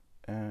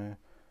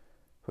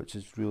 which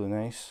is really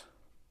nice.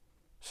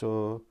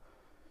 So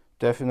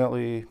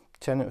definitely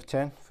 10 out of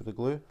 10 for the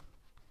glue.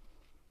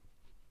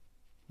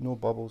 No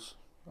bubbles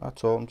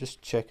at all. I'm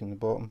just checking the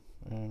bottom.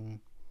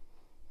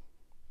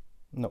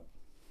 No,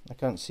 I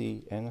can't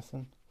see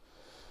anything.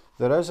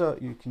 There is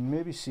you can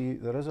maybe see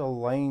there is a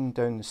line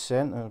down the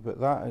centre, but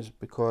that is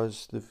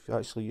because they've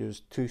actually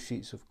used 2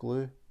 sheets of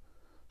glue.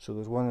 So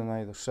there's one on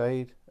either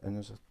side, and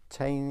there's a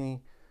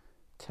tiny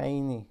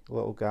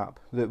little gap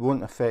that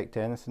won't affect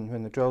anything.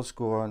 When the drills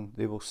go on,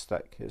 they will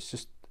stick. It's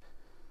just,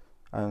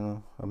 I don't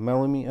know, a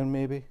millimetre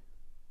maybe,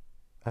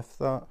 if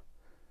that,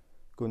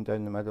 going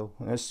down the middle.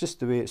 And it's just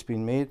the way it's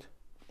been made.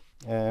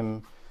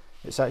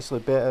 It's actually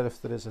better if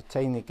there is a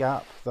tiny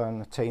gap than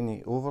a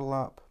tiny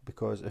overlap,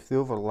 because if they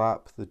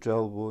overlap, the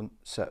drill won't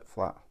sit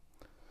flat.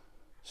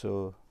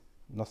 So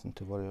nothing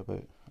to worry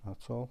about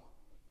at all.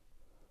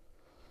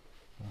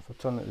 And if I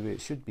turn it the way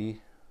it should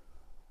be,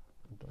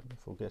 I don't know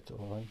if I'll get it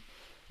all in.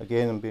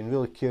 Again, I'm being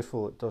really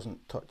careful it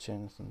doesn't touch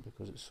anything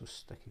because it's so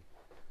sticky.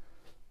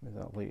 Move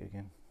that light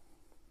again.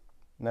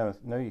 Now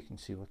you can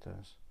see what it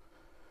is.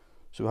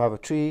 So we have a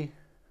tree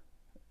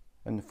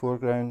in the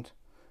foreground,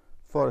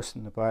 forest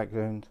in the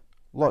background,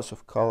 lots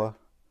of colour,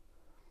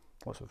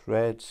 lots of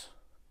reds,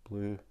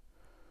 blue,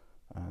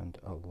 and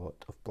a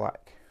lot of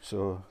black.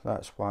 So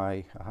that's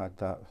why I had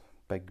that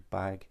big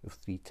bag of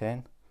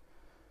 310.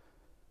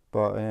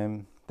 But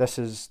this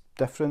is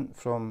different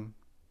from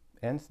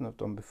anything I've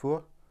done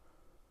before.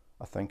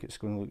 I think it's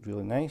going to look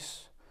really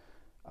nice.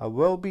 I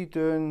will be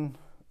doing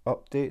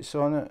updates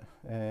on it.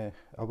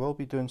 I will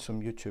be doing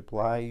some YouTube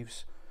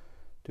lives,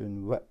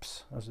 doing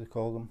whips as they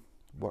call them,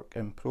 work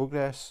in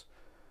progress,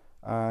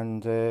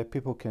 and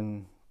people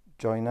can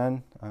join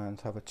in and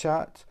have a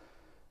chat,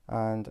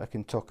 and I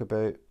can talk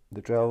about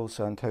the drills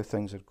and how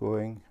things are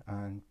going,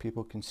 and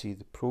people can see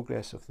the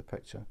progress of the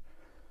picture.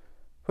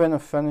 When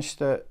I've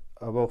finished it,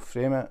 I will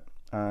frame it,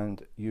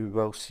 and you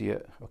will see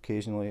it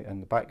occasionally in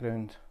the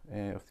background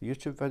of the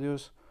YouTube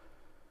videos.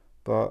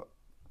 But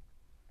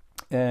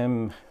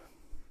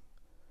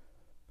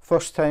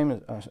first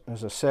time,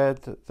 as I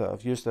said, that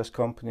I've used this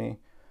company,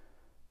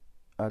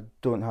 I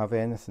don't have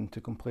anything to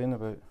complain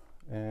about.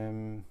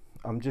 I'm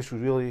just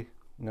really,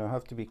 I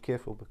have to be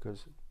careful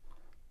because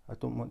I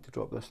don't want to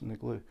drop this in the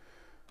glue,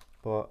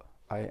 but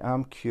I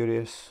am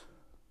curious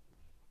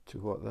to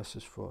what this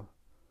is for.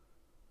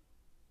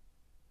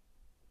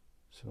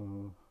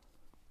 So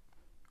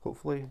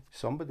hopefully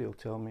somebody will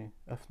tell me.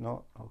 If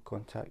not, I'll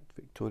contact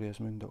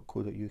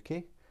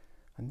victoriasmoon.co.uk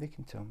and they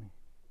can tell me.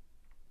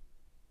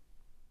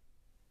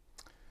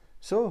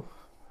 So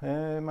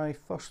my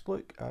first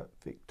look at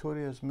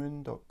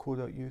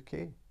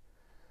victoriasmoon.co.uk.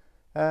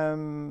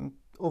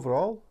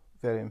 Overall,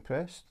 very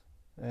impressed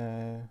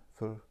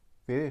for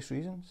various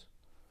reasons.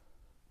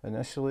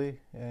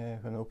 Initially,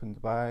 when I opened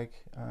the bag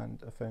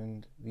and I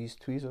found these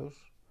tweezers,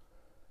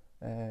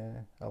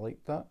 I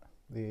liked that.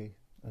 They,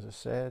 as I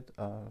said,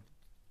 are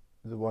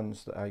the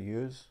ones that I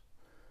use.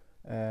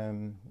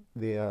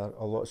 They are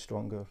a lot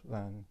stronger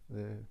than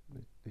the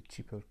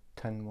cheaper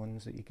tin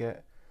ones that you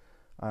get,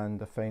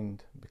 and I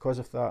find because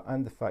of that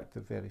and the fact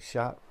they're very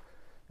sharp,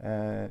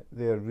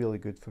 they are really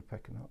good for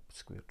picking up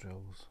square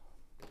drills.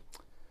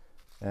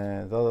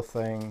 The other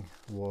thing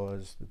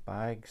was the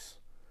bags.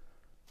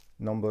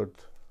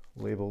 Numbered,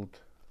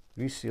 labelled,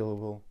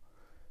 resealable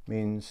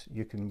means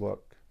you can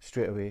work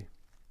straight away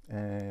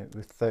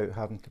without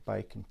having to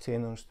buy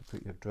containers to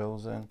put your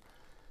drills in.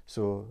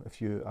 So if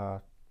you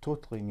are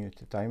totally new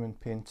to diamond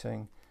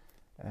painting,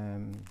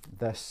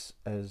 this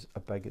is a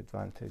big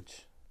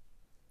advantage.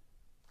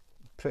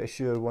 Pretty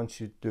sure once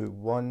you do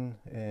one,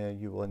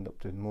 you will end up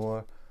doing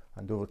more,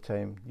 and over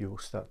time you will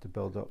start to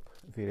build up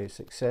various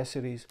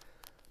accessories.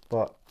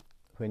 But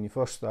when you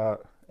first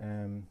start,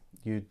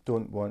 you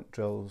don't want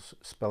drills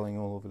spilling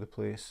all over the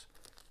place.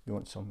 You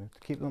want somewhere to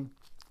keep them,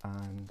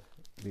 and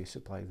they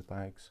supply the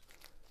bags,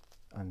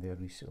 and they're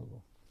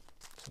resealable.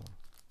 So,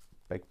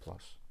 big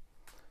plus.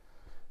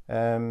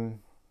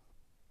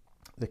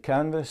 The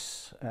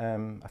canvas,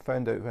 I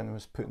found out when I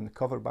was putting the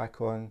cover back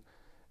on,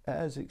 it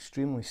is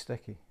extremely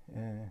sticky.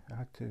 I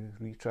had to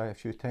retry a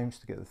few times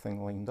to get the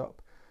thing lined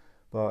up,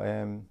 but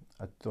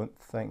I don't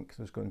think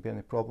there's going to be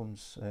any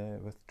problems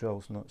with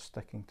drills not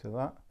sticking to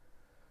that.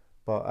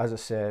 But as I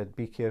said,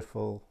 be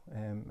careful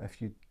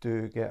if you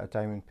do get a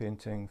diamond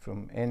painting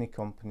from any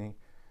company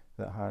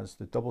that has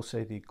the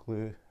double-sided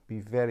glue. Be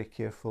very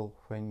careful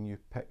when you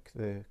pick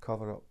the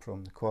cover up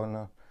from the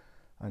corner,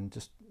 and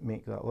just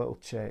make that little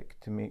check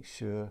to make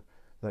sure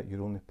that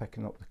you're only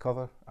picking up the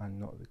cover and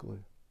not the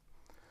glue.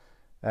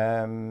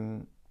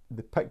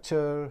 The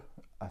picture,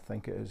 I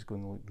think it is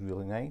going to look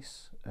really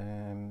nice.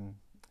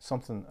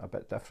 Something a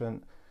bit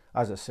different.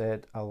 As I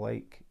said, I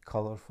like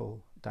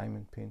colourful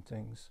diamond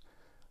paintings,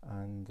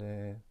 and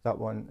that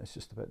one is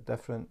just a bit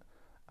different,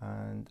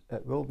 and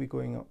it will be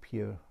going up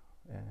here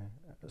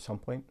at some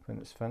point when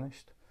it's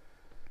finished.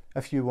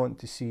 If you want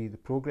to see the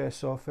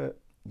progress of it,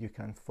 you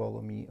can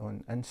follow me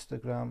on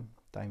Instagram,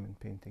 Diamond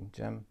Painting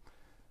Jim.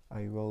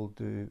 I will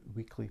do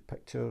weekly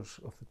pictures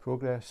of the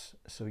progress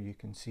so you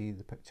can see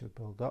the picture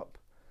build up.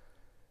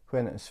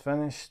 When it is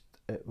finished,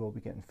 it will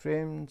be getting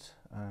framed,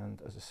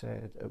 and as I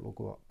said, it will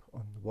go up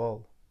on the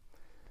wall.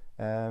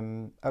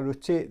 I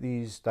rotate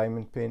these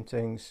diamond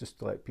paintings just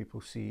to let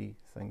people see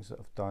things that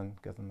I've done,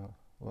 give them a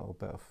little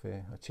bit of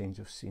a change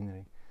of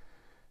scenery.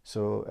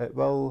 So it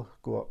will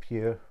go up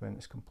here when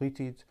it's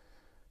completed.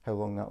 How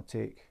long that'll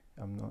take,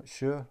 I'm not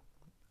sure.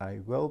 I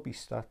will be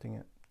starting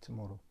it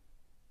tomorrow.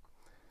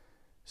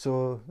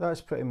 So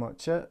that's pretty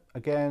much it.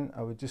 Again,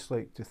 I would just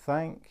like to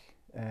thank,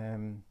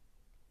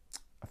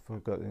 I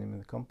forgot the name of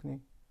the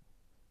company.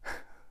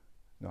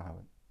 No, I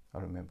haven't. I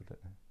remembered it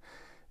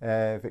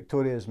now.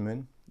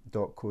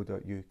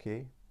 victoriasmoon.co.uk.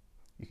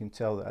 You can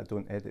tell that I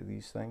don't edit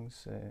these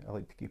things. I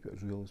like to keep it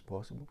as real as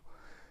possible.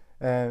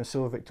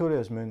 So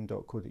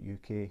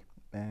victoriasmoon.co.uk,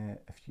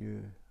 if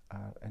you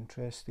are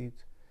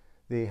interested.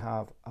 They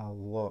have a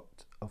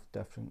lot of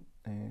different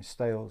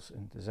styles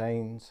and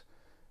designs.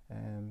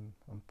 I'm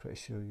pretty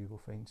sure you will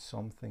find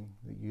something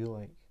that you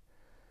like.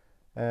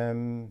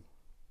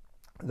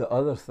 The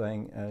other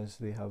thing is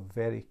they have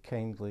very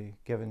kindly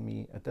given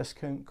me a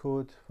discount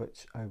code,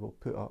 which I will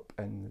put up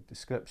in the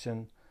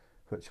description,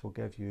 which will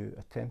give you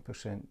a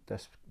 10%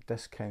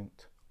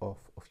 discount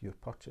off of your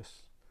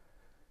purchase.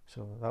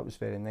 So that was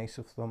very nice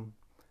of them.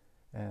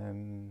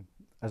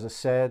 As I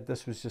said,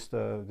 this was just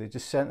they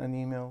just sent an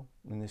email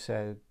and they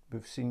said,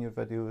 we've seen your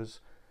videos,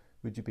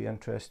 would you be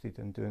interested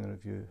in doing a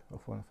review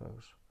of one of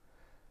ours?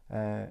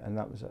 And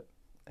that was it.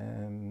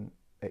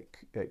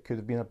 It could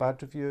have been a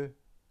bad review,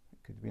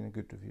 it could have been a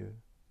good review.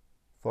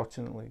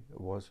 Fortunately, it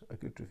was a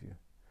good review.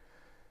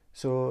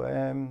 So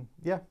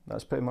yeah,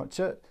 that's pretty much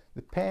it.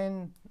 The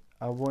pen,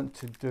 I want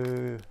to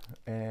do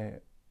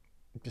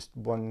just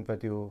one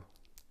video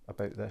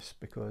about this,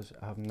 because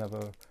I have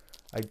never,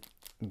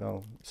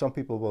 well, some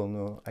people will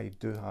know I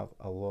do have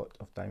a lot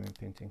of diamond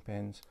painting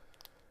pens,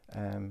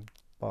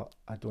 but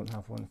I don't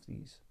have one of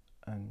these,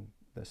 and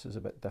this is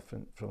a bit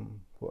different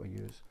from what I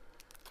use.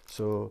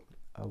 So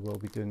I will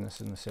be doing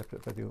this in a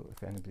separate video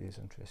if anybody is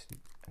interested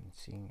in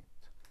seeing it.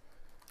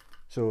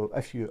 So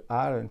if you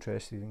are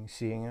interested in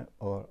seeing it,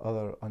 or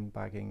other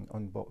unbagging,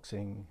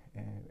 unboxing,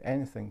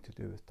 anything to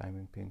do with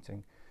diamond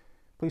painting,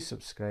 please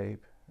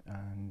subscribe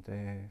and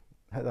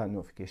hit that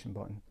notification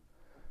button.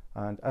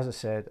 And as I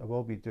said, I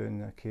will be doing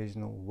the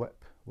occasional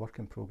whip work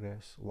in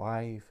progress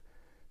live,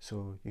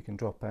 so you can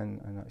drop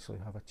in and actually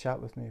have a chat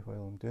with me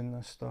while I'm doing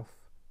this stuff.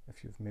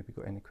 If you've maybe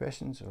got any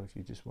questions, or if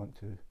you just want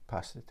to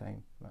pass the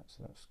time,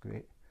 that's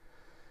great.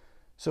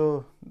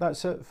 So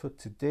that's it for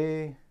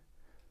today.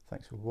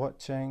 Thanks for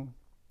watching.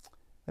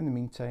 In the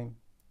meantime,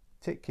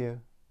 take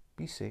care,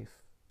 be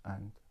safe,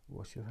 and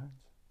wash your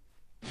hands.